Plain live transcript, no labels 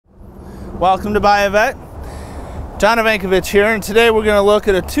Welcome to Buy a Vet. John Ivankovich here, and today we're going to look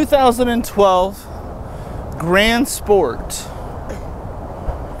at a 2012 Grand Sport.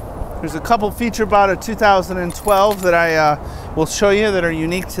 There's a couple features about a 2012 that I will show you that are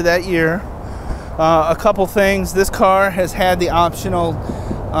unique to that year. A couple things. This car has had the optional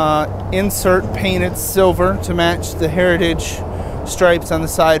insert painted silver to match the heritage stripes on the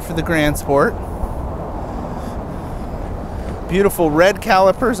side for the Grand Sport. Beautiful red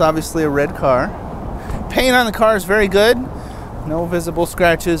calipers, obviously a red car. Paint on the car is very good. No visible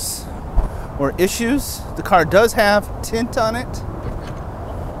scratches or issues. The car does have tint on it.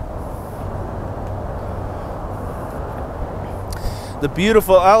 The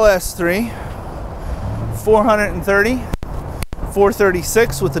beautiful LS3 430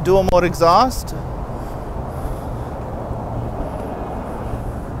 436 with the dual mode exhaust.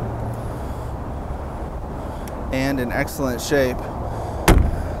 And in excellent shape.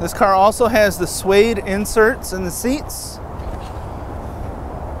 This car also has the suede inserts in the seats.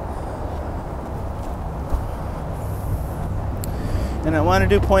 And I want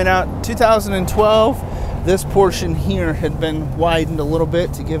to point out 2012, this portion here had been widened a little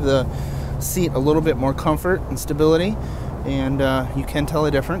bit to give the seat a little bit more comfort and stability, and you can tell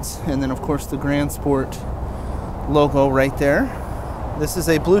a difference. And then of course the Grand Sport logo right there. This is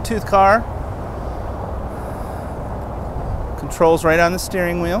a Bluetooth car. Controls right on the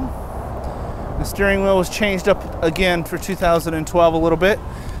steering wheel. The steering wheel was changed up again for 2012 a little bit,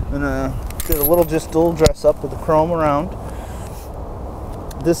 and did a little just dual dress up with the chrome around.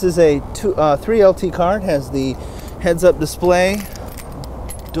 This is a 3LT car. It has the heads-up display,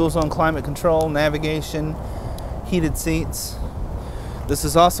 dual zone climate control, navigation, heated seats. This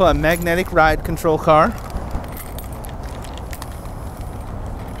is also a magnetic ride control car.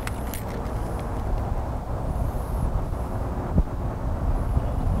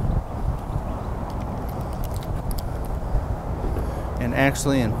 And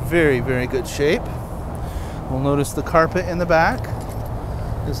actually in very, very good shape. We'll notice the carpet in the back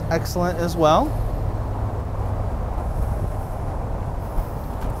is excellent as well.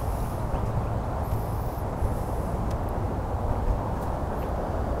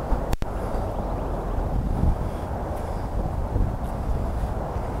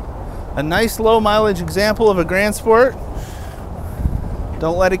 A nice low mileage example of a Grand Sport.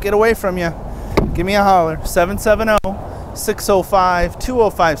 Don't let it get away from you. Give me a holler,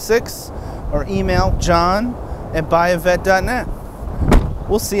 770-605-2056, or email john@buyavet.net.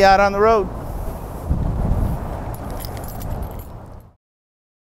 We'll see you out on the road.